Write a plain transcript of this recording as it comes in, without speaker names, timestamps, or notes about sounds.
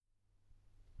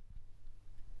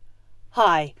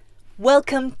Hi,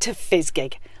 welcome to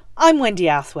FizzGig. I'm Wendy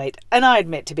Outhwaite and I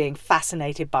admit to being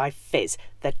fascinated by fizz,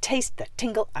 the taste, the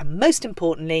tingle and most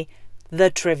importantly, the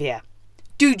trivia.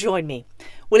 Do join me.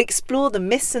 We'll explore the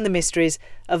myths and the mysteries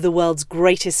of the world's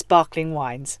greatest sparkling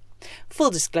wines. Full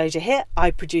disclosure here,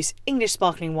 I produce English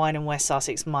sparkling wine in West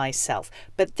Sussex myself,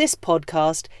 but this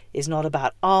podcast is not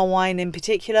about our wine in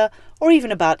particular or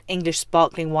even about English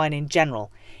sparkling wine in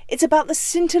general. It's about the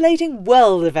scintillating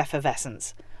world of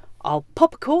effervescence. I'll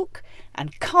pop a cork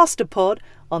and cast a pod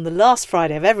on the last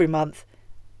Friday of every month,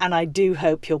 and I do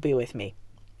hope you'll be with me.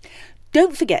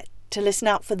 Don't forget to listen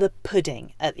out for the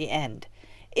pudding at the end.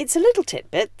 It's a little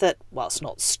tidbit that, whilst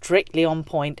not strictly on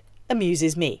point,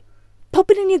 amuses me.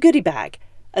 Pop it in your goodie bag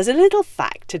as a little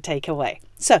fact to take away.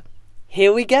 So,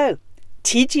 here we go.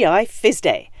 TGI Fizz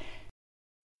Day.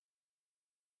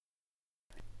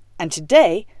 And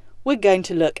today, we're going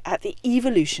to look at the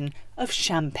evolution of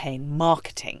champagne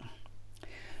marketing.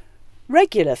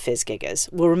 Regular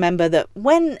FizzGiggers will remember that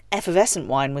when effervescent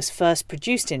wine was first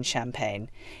produced in Champagne,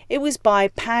 it was by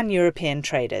pan-European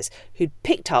traders who'd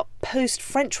picked up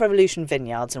post-French Revolution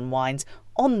vineyards and wines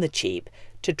on the cheap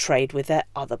to trade with their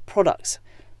other products.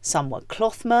 Some were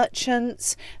cloth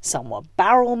merchants, some were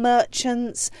barrel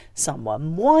merchants, some were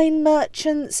wine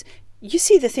merchants. You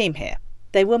see the theme here.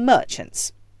 They were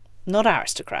merchants, not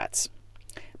aristocrats.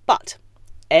 But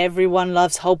everyone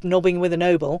loves hobnobbing with a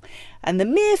noble, and the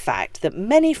mere fact that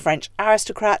many French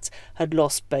aristocrats had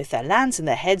lost both their lands and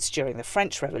their heads during the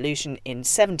French Revolution in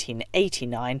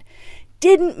 1789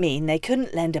 didn't mean they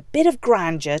couldn't lend a bit of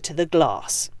grandeur to the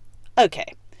glass. OK,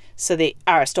 so the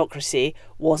aristocracy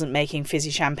wasn't making fizzy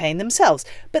champagne themselves,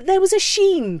 but there was a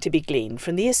sheen to be gleaned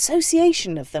from the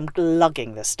association of them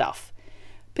glugging the stuff.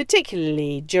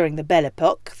 Particularly during the Belle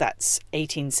Époque, that's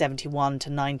 1871 to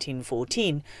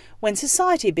 1914, when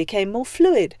society became more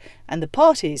fluid and the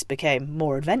parties became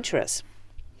more adventurous.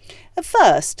 At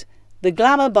first, the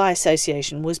glamour by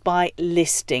association was by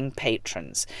listing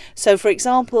patrons. So, for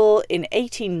example, in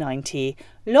 1890,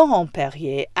 Laurent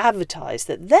Perrier advertised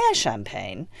that their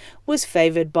champagne was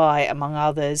favoured by, among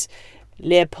others,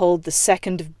 Leopold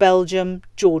II of Belgium,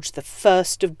 George I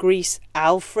of Greece,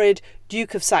 Alfred,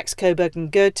 Duke of Saxe-Coburg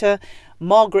and Gotha,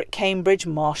 Margaret Cambridge,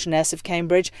 Marchioness of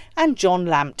Cambridge, and John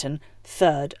Lambton,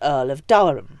 3rd Earl of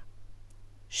Durham.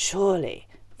 Surely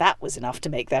that was enough to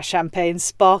make their champagne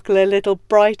sparkle a little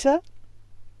brighter.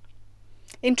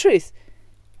 In truth,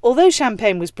 although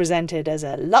champagne was presented as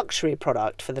a luxury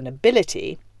product for the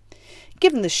nobility,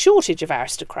 given the shortage of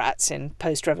aristocrats in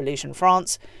post-revolution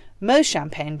France, most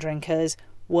champagne drinkers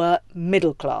were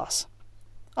middle class.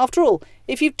 After all,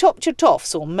 if you've topped your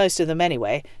toffs, or most of them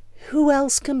anyway, who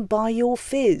else can buy your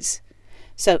fizz?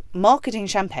 So marketing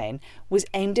champagne was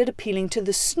aimed at appealing to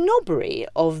the snobbery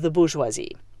of the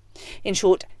bourgeoisie. In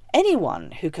short,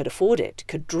 anyone who could afford it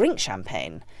could drink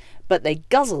champagne, but they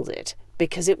guzzled it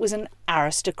because it was an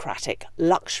aristocratic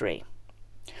luxury.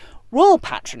 Royal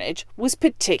patronage was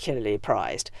particularly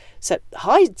prized, so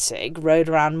Heidsieck rode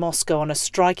around Moscow on a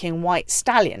striking white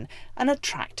stallion and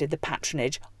attracted the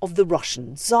patronage of the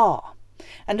Russian Tsar.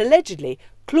 And allegedly,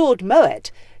 Claude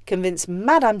Moet convinced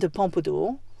Madame de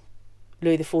Pompadour,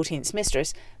 Louis XIV's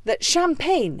mistress, that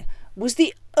champagne was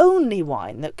the only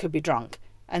wine that could be drunk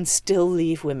and still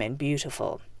leave women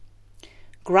beautiful.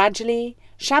 Gradually,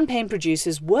 champagne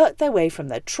producers worked their way from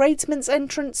the tradesman's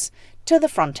entrance to the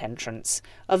front entrance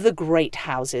of the great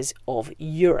houses of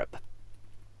Europe.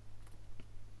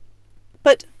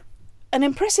 But an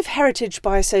impressive heritage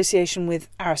by association with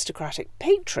aristocratic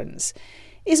patrons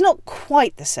is not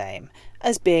quite the same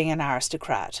as being an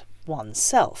aristocrat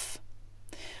oneself.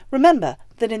 Remember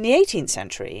that in the 18th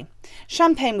century,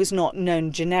 champagne was not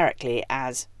known generically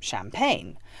as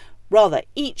champagne. Rather,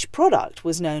 each product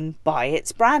was known by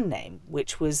its brand name,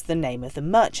 which was the name of the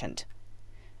merchant.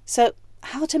 So,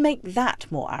 how to make that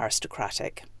more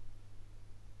aristocratic?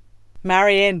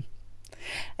 Marry in.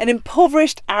 An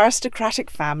impoverished aristocratic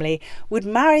family would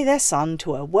marry their son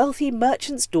to a wealthy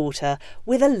merchant's daughter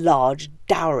with a large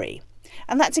dowry.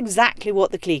 And that's exactly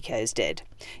what the Cliquots did.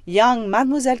 Young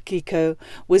Mademoiselle Cliquot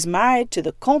was married to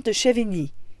the Comte de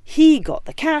Chevigny. He got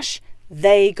the cash,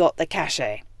 they got the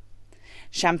cachet.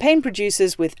 Champagne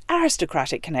producers with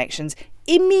aristocratic connections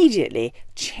immediately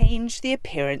changed the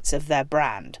appearance of their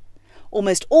brand.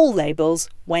 Almost all labels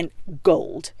went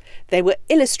gold. They were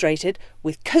illustrated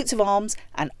with coats of arms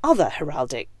and other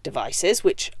heraldic devices,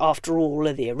 which, after all,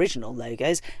 are the original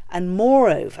logos, and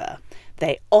moreover,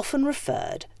 they often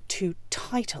referred to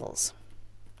titles.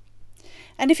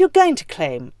 And if you're going to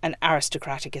claim an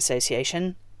aristocratic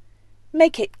association,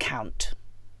 make it count.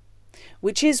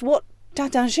 Which is what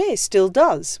Taittinger still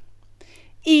does.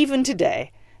 even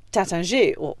today,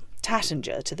 Taittinger, or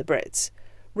Taittinger to the Brits,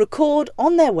 record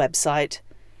on their website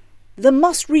the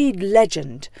must-read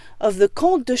legend of the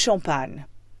Comte de Champagne,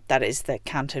 that is the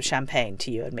Count of Champagne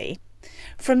to you and me,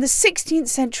 from the 16th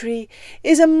century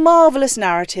is a marvellous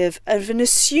narrative of an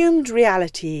assumed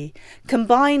reality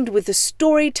combined with the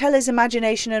storyteller's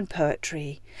imagination and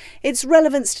poetry. Its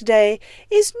relevance today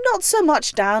is not so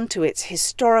much down to its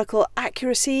historical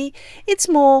accuracy, it's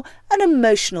more an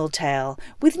emotional tale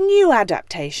with new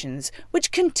adaptations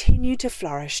which continue to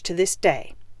flourish to this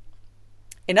day.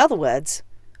 In other words,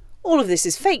 all of this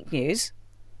is fake news,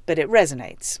 but it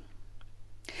resonates.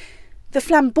 The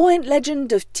flamboyant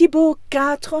legend of Thibaut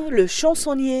IV, le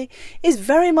Chansonnier, is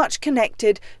very much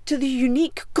connected to the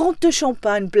unique Comte de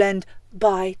Champagne blend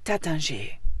by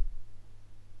Taittinger.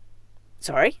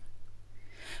 Sorry?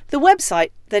 The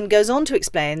website then goes on to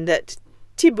explain that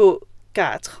Thibaut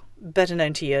IV, better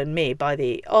known to you and me by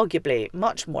the arguably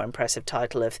much more impressive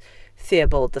title of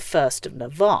Theobald I of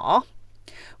Navarre,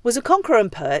 was a conqueror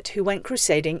and poet who went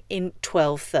crusading in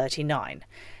 1239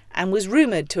 and was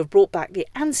rumoured to have brought back the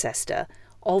ancestor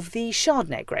of the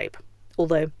Chardonnay grape,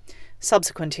 although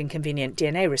subsequent inconvenient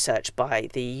DNA research by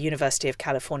the University of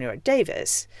California at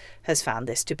Davis has found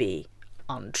this to be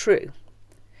untrue.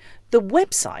 The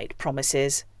website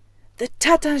promises the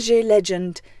Taittinger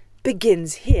legend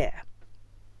begins here.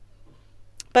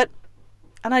 But,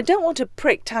 and I don't want to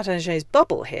prick Taittinger's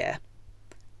bubble here,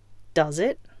 does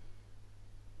it?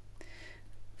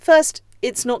 First,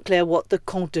 it's not clear what the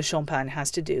Comte de Champagne has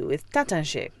to do with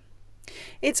Taittinger.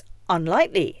 It's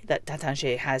unlikely that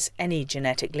Taittinger has any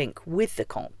genetic link with the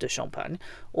Comte de Champagne,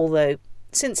 although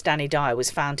since Danny Dyer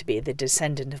was found to be the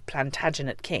descendant of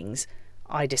Plantagenet kings,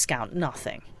 I discount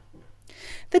nothing.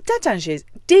 The Taittingers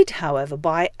did, however,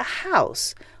 buy a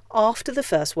house after the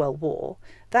First World War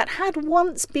that had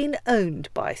once been owned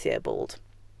by Theobald.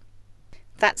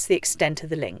 That's the extent of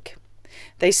the link.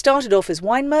 They started off as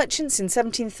wine merchants in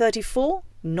 1734,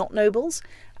 not nobles,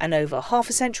 and over half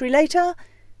a century later,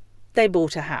 they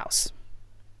bought a house.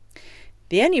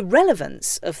 The only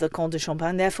relevance of the Comte de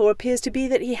Champagne, therefore, appears to be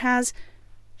that he has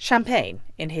champagne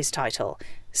in his title,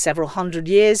 several hundred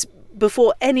years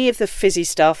before any of the fizzy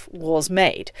stuff was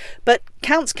made. But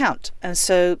counts count, and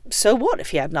so what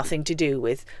if he had nothing to do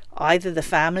with either the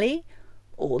family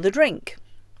or the drink?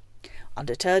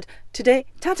 Undeterred, today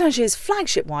Taittinger's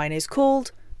flagship wine is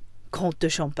called Comte de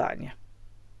Champagne.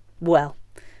 Well,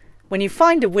 when you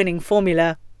find a winning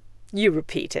formula, you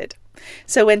repeat it.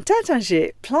 So when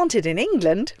Taittinger planted in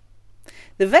England,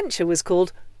 the venture was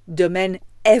called Domaine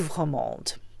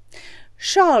Evrémonde.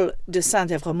 Charles de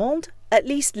Saint-Evrémonde at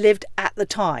least lived at the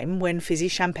time when fizzy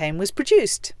champagne was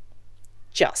produced.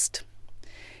 Just.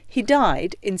 He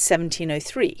died in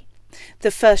 1703.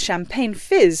 The first champagne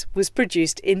fizz was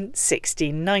produced in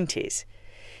 1690s.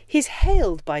 He's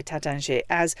hailed by Taittinger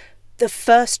as the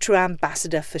first true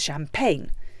ambassador for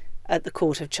champagne at the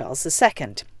court of Charles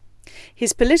II.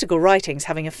 His political writings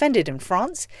having offended in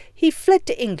France, he fled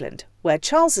to England, where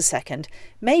Charles II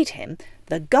made him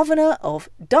the governor of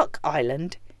Duck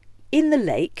Island in the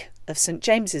lake of St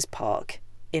James's Park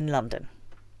in London.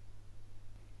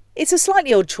 It's a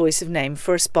slightly odd choice of name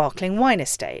for a sparkling wine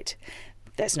estate.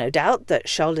 There's no doubt that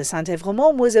Charles de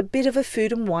Saint-Evrémonde was a bit of a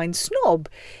food and wine snob.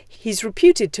 He's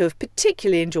reputed to have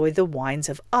particularly enjoyed the wines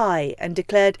of Aix and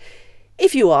declared,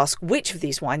 "If you ask which of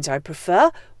these wines I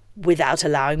prefer, without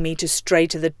allowing me to stray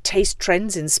to the taste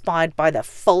trends inspired by the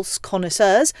false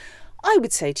connoisseurs, I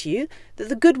would say to you that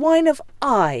the good wine of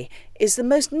Aix is the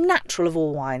most natural of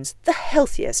all wines, the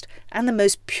healthiest and the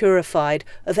most purified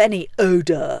of any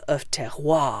odour of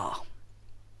terroir."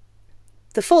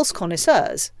 The false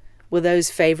connoisseurs were those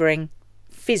favouring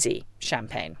fizzy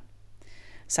champagne.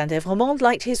 Saint-Evrémonde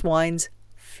liked his wines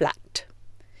flat.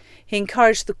 He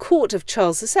encouraged the court of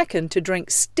Charles II to drink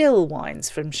still wines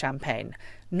from champagne,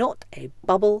 not a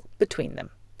bubble between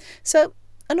them. So,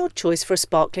 an odd choice for a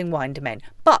sparkling wine domain.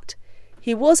 But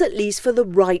he was at least for the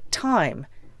right time.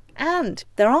 And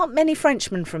there aren't many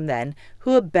Frenchmen from then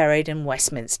who are buried in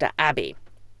Westminster Abbey.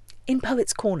 In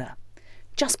Poets' Corner,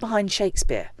 just behind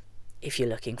Shakespeare, if you're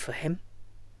looking for him.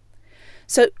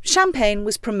 So champagne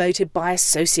was promoted by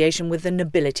association with the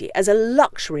nobility as a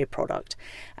luxury product,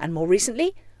 and more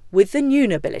recently, with the new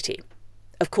nobility.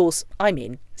 Of course, I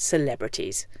mean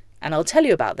celebrities, and I'll tell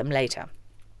you about them later.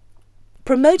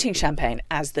 Promoting champagne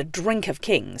as the drink of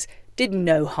kings did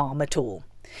no harm at all.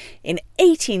 In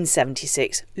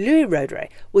 1876, Louis Roederer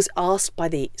was asked by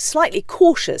the slightly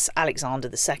cautious Alexander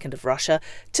II of Russia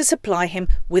to supply him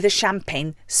with a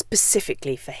champagne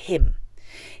specifically for him.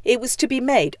 It was to be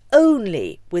made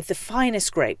only with the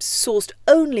finest grapes sourced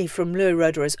only from Louis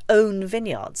Roederer's own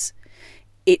vineyards.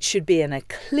 It should be in a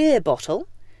clear bottle,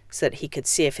 so that he could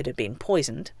see if it had been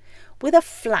poisoned, with a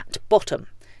flat bottom,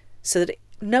 so that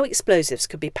no explosives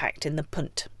could be packed in the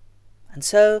punt. And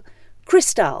so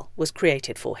Cristal was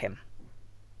created for him.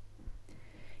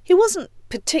 He wasn't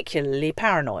particularly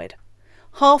paranoid.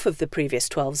 Half of the previous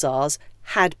 12 Tsars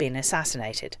had been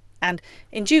assassinated, and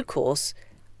in due course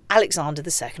Alexander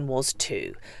II was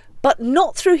too, but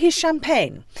not through his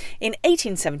champagne. In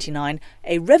 1879,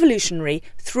 a revolutionary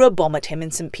threw a bomb at him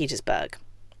in St. Petersburg,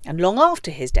 and long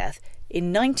after his death, in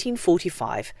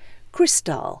 1945,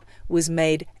 Cristal was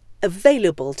made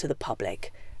available to the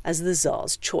public as the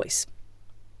Tsar's choice.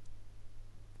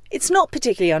 It's not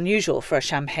particularly unusual for a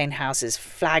champagne house's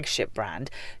flagship brand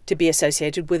to be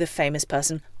associated with a famous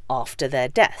person after their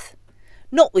death.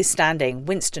 Notwithstanding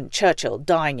Winston Churchill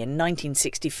dying in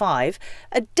 1965,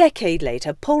 a decade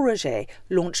later Paul Roget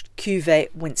launched Cuvée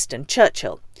Winston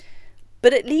Churchill.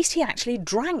 But at least he actually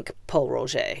drank Paul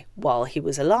Roget while he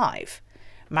was alive.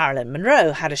 Marilyn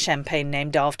Monroe had a champagne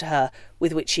named after her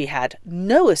with which she had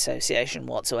no association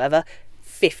whatsoever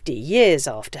 50 years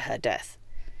after her death.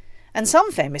 And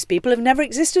some famous people have never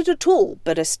existed at all,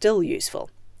 but are still useful.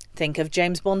 Think of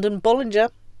James Bond and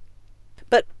Bollinger.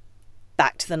 But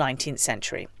back to the 19th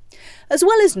century. As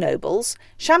well as nobles,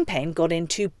 champagne got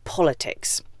into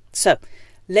politics. So,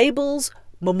 labels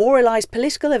memorialised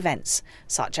political events,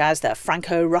 such as the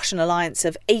Franco-Russian alliance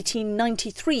of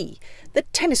 1893, the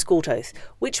tennis court oath,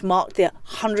 which marked the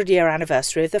 100-year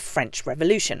anniversary of the French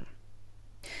Revolution.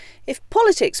 If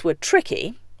politics were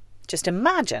tricky, just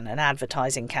imagine an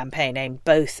advertising campaign aimed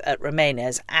both at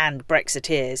Remainers and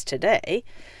Brexiteers today.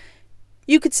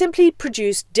 You could simply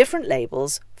produce different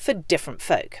labels for different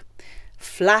folk.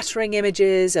 Flattering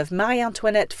images of Marie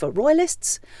Antoinette for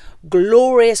royalists,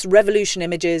 glorious revolution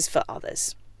images for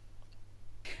others.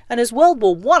 And as World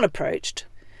War I approached,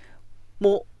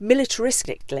 more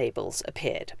militaristic labels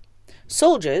appeared.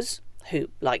 Soldiers, who,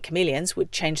 like chameleons,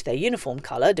 would change their uniform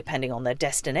colour depending on their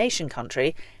destination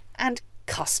country, and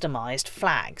customised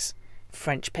flags.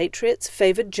 French patriots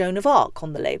favoured Joan of Arc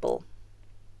on the label.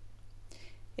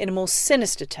 In a more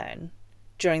sinister tone,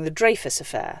 during the Dreyfus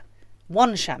affair,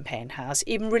 one champagne house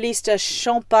even released a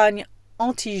champagne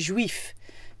anti-juif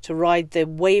to ride the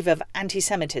wave of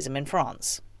anti-Semitism in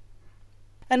France.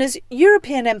 And as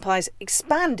European empires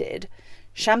expanded,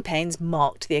 champagnes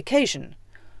marked the occasion.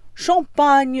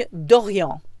 Champagne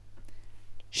d'Orient,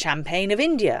 Champagne of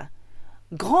India,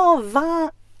 Grand Vin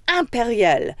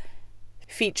Impérial,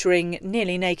 featuring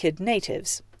nearly naked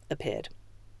natives, appeared.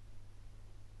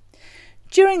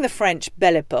 During the French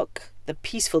Belle Époque, the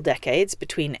peaceful decades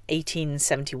between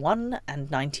 1871 and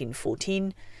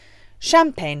 1914,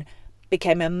 champagne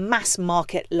became a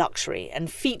mass-market luxury and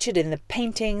featured in the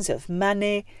paintings of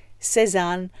Manet,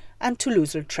 Cézanne and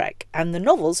Toulouse-Lautrec and the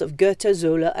novels of Goethe,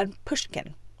 Zola and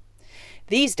Pushkin.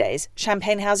 These days,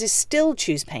 champagne houses still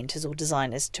choose painters or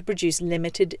designers to produce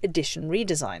limited edition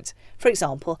redesigns. For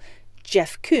example,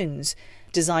 Jeff Koons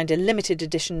designed a limited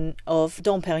edition of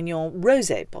Dom Pérignon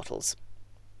rosé bottles.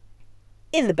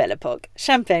 In the Belle Époque,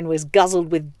 champagne was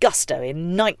guzzled with gusto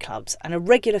in nightclubs and a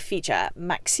regular feature at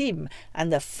Maxime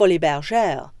and the Folies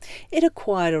Bergère. It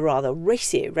acquired a rather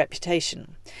racy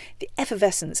reputation. The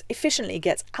effervescence efficiently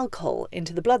gets alcohol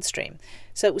into the bloodstream,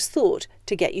 so it was thought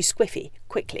to get you squiffy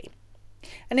quickly.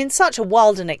 And in such a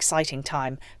wild and exciting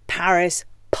time, Paris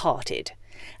partied.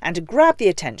 And to grab the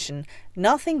attention,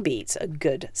 nothing beats a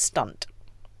good stunt.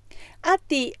 At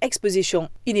the Exposition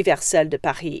Universelle de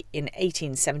Paris in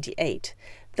 1878,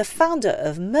 the founder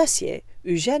of Mercier,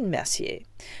 Eugène Mercier,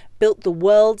 built the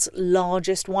world's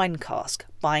largest wine cask,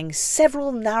 buying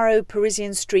several narrow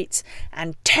Parisian streets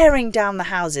and tearing down the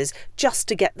houses just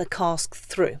to get the cask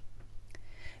through.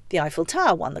 The Eiffel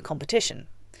Tower won the competition,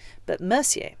 but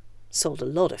Mercier sold a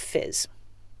lot of fizz.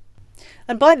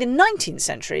 And by the 19th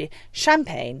century,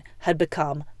 champagne had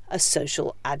become a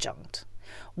social adjunct.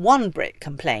 One Brit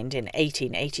complained in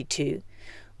 1882,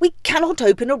 "We cannot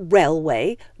open a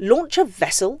railway, launch a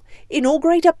vessel,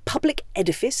 inaugurate a public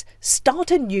edifice,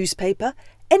 start a newspaper,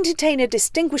 entertain a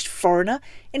distinguished foreigner,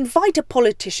 invite a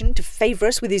politician to favour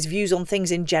us with his views on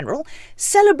things in general,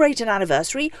 celebrate an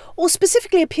anniversary, or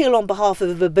specifically appeal on behalf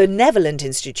of a benevolent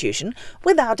institution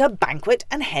without a banquet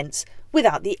and hence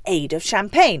without the aid of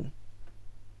champagne."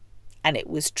 And it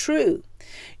was true.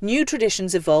 New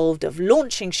traditions evolved of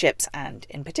launching ships and,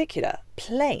 in particular,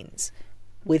 planes,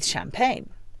 with champagne.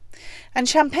 And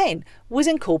champagne was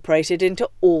incorporated into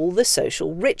all the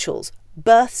social rituals,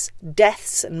 births,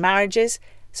 deaths and marriages,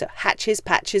 so hatches,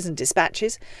 patches and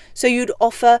dispatches. So you'd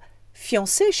offer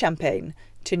fiancé champagne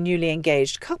to newly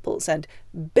engaged couples, and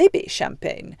bébé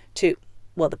champagne to,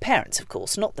 well, the parents, of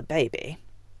course, not the baby.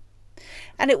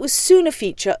 And it was soon a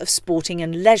feature of sporting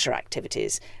and leisure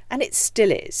activities, and it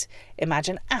still is.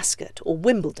 Imagine Ascot or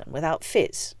Wimbledon without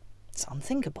fizz. It's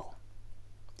unthinkable.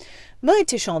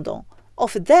 Moët & Chandon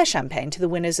offered their champagne to the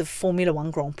winners of Formula One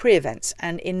Grand Prix events,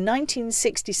 and in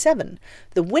 1967,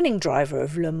 the winning driver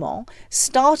of Le Mans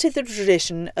started the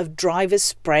tradition of drivers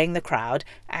spraying the crowd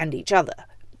and each other.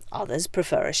 Others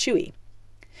prefer a shoey.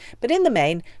 But in the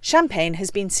main, champagne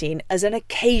has been seen as an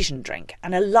occasion drink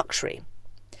and a luxury.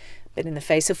 But in the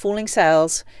face of falling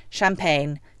sales,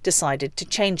 Champagne decided to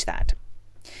change that.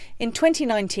 In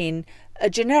 2019, a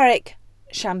generic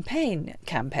champagne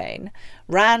campaign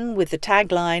ran with the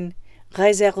tagline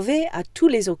 "Réservé à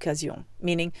toutes les occasions,"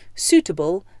 meaning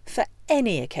suitable for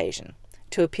any occasion,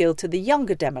 to appeal to the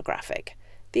younger demographic,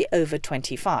 the over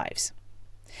 25s.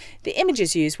 The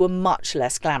images used were much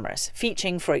less glamorous,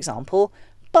 featuring, for example,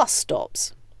 bus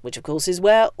stops, which of course is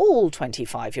where all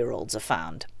 25-year-olds are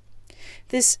found.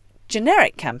 This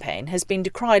generic campaign has been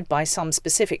decried by some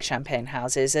specific champagne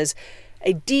houses as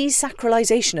a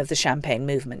desacralisation of the champagne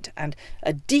movement and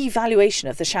a devaluation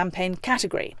of the champagne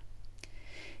category.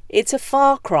 It's a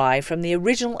far cry from the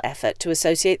original effort to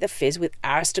associate the fizz with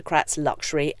aristocrats'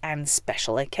 luxury and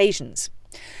special occasions.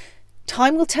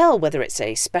 Time will tell whether it's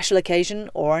a special occasion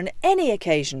or an any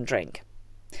occasion drink.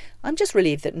 I'm just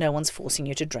relieved that no one's forcing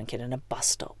you to drink it in a bus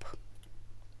stop.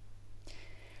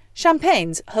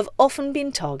 Champagnes have often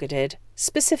been targeted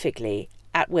specifically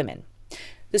at women.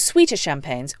 The sweeter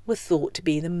champagnes were thought to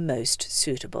be the most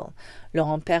suitable.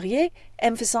 Laurent Perrier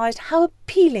emphasised how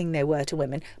appealing they were to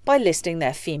women by listing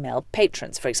their female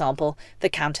patrons, for example, the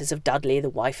Countess of Dudley, the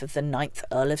wife of the 9th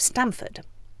Earl of Stamford.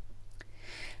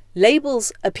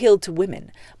 Labels appealed to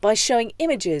women by showing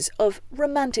images of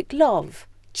romantic love,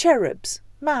 cherubs,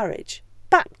 marriage,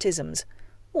 baptisms,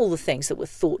 all the things that were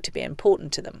thought to be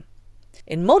important to them.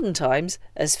 In modern times,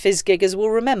 as fizz-giggers will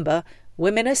remember,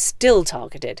 women are still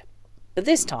targeted, but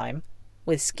this time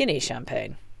with skinny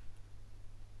champagne.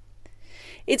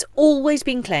 It's always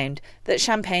been claimed that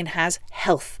champagne has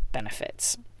health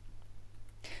benefits.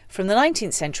 From the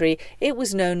 19th century, it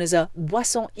was known as a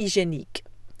boisson hygiénique,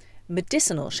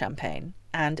 medicinal champagne,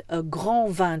 and a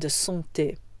grand vin de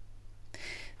santé.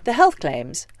 The health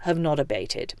claims have not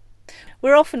abated.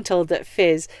 We're often told that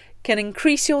fizz can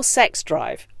increase your sex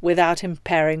drive without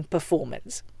impairing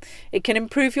performance. It can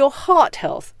improve your heart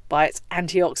health by its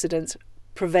antioxidants,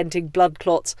 preventing blood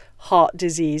clots, heart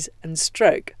disease and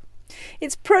stroke.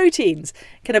 Its proteins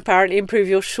can apparently improve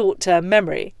your short-term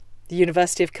memory. The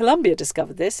University of Columbia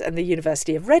discovered this, and the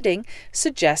University of Reading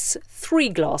suggests 3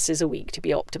 glasses a week to be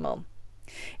optimal.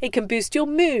 It can boost your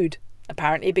mood,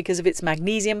 apparently because of its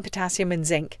magnesium, potassium and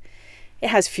zinc. It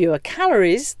has fewer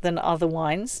calories than other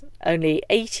wines, only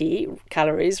 80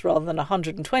 calories rather than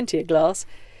 120 a glass.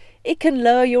 It can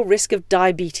lower your risk of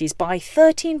diabetes by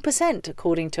 13%,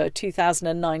 according to a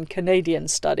 2009 Canadian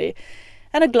study,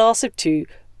 and a glass of 2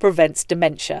 prevents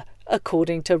dementia,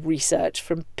 according to research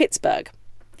from Pittsburgh.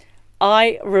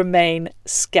 I remain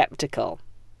sceptical.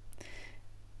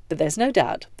 But there's no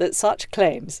doubt that such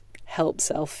claims help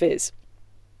sell fizz.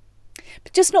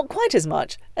 But just not quite as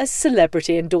much as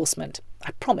celebrity endorsement.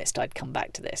 I promised I'd come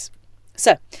back to this.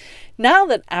 So, now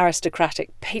that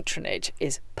aristocratic patronage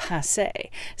is passé,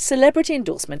 celebrity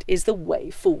endorsement is the way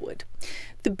forward.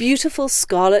 The beautiful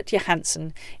Scarlett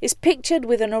Johansson is pictured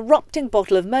with an erupting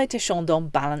bottle of Moët & Chandon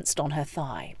balanced on her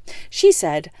thigh. She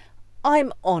said,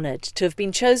 "I'm honoured to have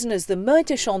been chosen as the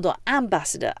Moët & Chandon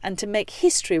ambassador and to make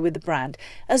history with the brand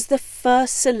as the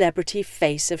first celebrity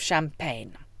face of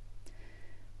champagne."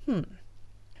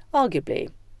 Arguably,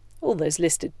 all those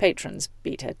listed patrons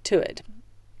beat her to it.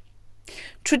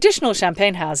 Traditional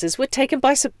champagne houses were taken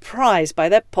by surprise by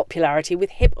their popularity with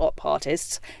hip-hop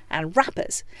artists and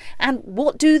rappers. And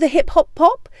what do the hip-hop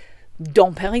pop?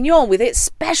 Dom Pérignon with its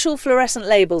special fluorescent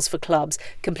labels for clubs,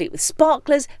 complete with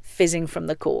sparklers fizzing from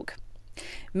the cork.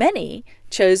 Many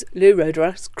chose Le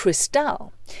Roederer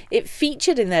Cristal. It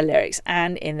featured in their lyrics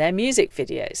and in their music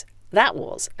videos. That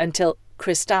was until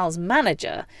Cristal's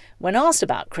manager, when asked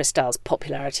about Cristal's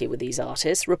popularity with these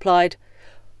artists, replied,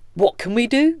 "What can we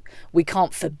do? We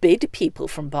can't forbid people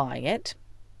from buying it."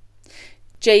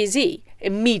 Jay-Z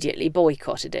immediately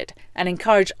boycotted it and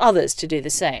encouraged others to do the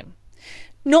same.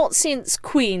 Not since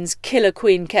Queen's Killer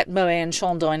Queen kept Moët &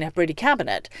 Chandon in her pretty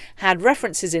cabinet had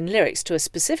references in lyrics to a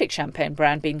specific champagne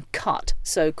brand been cut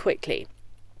so quickly.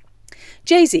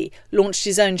 Jay-Z launched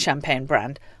his own champagne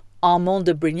brand, Armand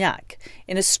de Brignac,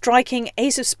 in a striking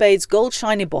Ace of Spades gold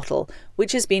shiny bottle,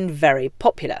 which has been very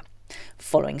popular.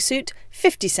 Following suit,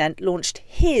 50 Cent launched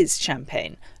his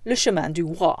champagne, Le Chemin du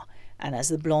Roi, and as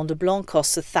the Blanc de Blanc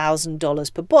costs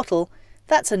 $1,000 per bottle,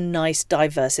 that's a nice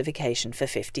diversification for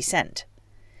 50 Cent.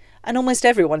 And almost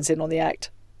everyone's in on the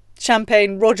act.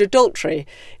 Champagne Roger Daltrey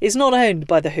is not owned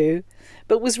by The Who,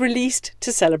 but was released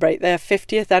to celebrate their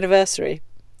 50th anniversary.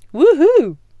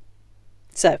 Woohoo!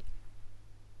 So,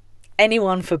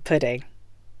 anyone for pudding?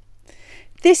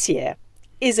 This year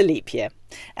is a leap year,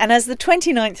 and as the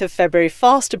 29th of February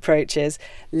fast approaches,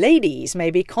 ladies may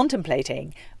be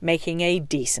contemplating making a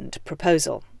decent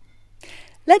proposal.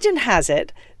 Legend has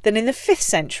it that in the 5th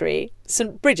century,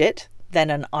 St. Bridget, then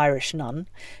an Irish nun,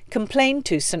 complained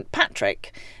to St.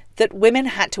 Patrick that women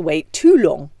had to wait too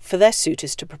long for their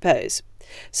suitors to propose.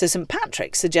 So St.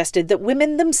 Patrick suggested that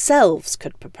women themselves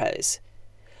could propose.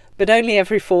 But only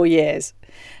every 4 years.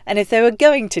 And if they were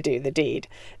going to do the deed,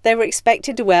 they were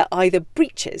expected to wear either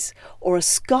breeches or a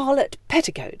scarlet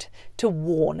petticoat to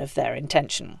warn of their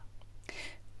intention.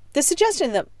 The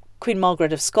suggestion that Queen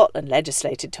Margaret of Scotland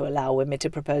legislated to allow women to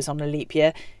propose on a leap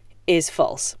year is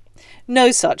false.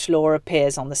 No such law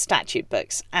appears on the statute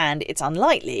books, and it's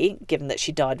unlikely, given that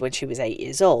she died when she was 8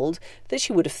 years old, that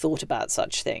she would have thought about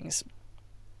such things.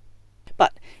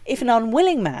 But if an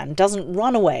unwilling man doesn't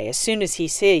run away as soon as he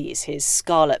sees his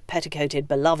scarlet petticoated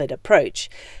beloved approach,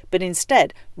 but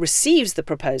instead receives the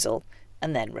proposal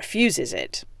and then refuses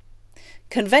it,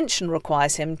 convention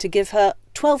requires him to give her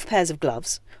 12 pairs of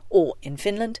gloves, or, in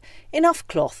Finland, enough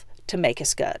cloth to make a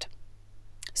skirt.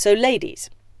 So ladies,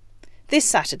 this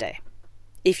Saturday,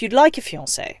 if you'd like a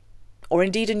fiancé, or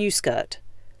indeed a new skirt,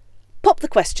 pop the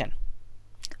question,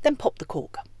 then pop the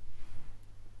cork.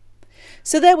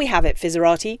 So there we have it,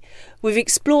 Fizzerati. We've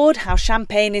explored how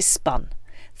champagne is spun.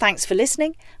 Thanks for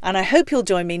listening, and I hope you'll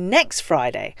join me next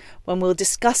Friday when we'll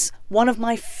discuss one of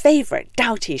my favourite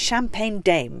doughty champagne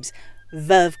dames,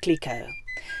 Veuve Clicquot.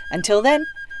 Until then,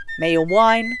 may your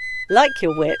wine, like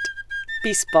your wit,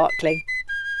 be sparkling.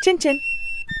 Chin chin.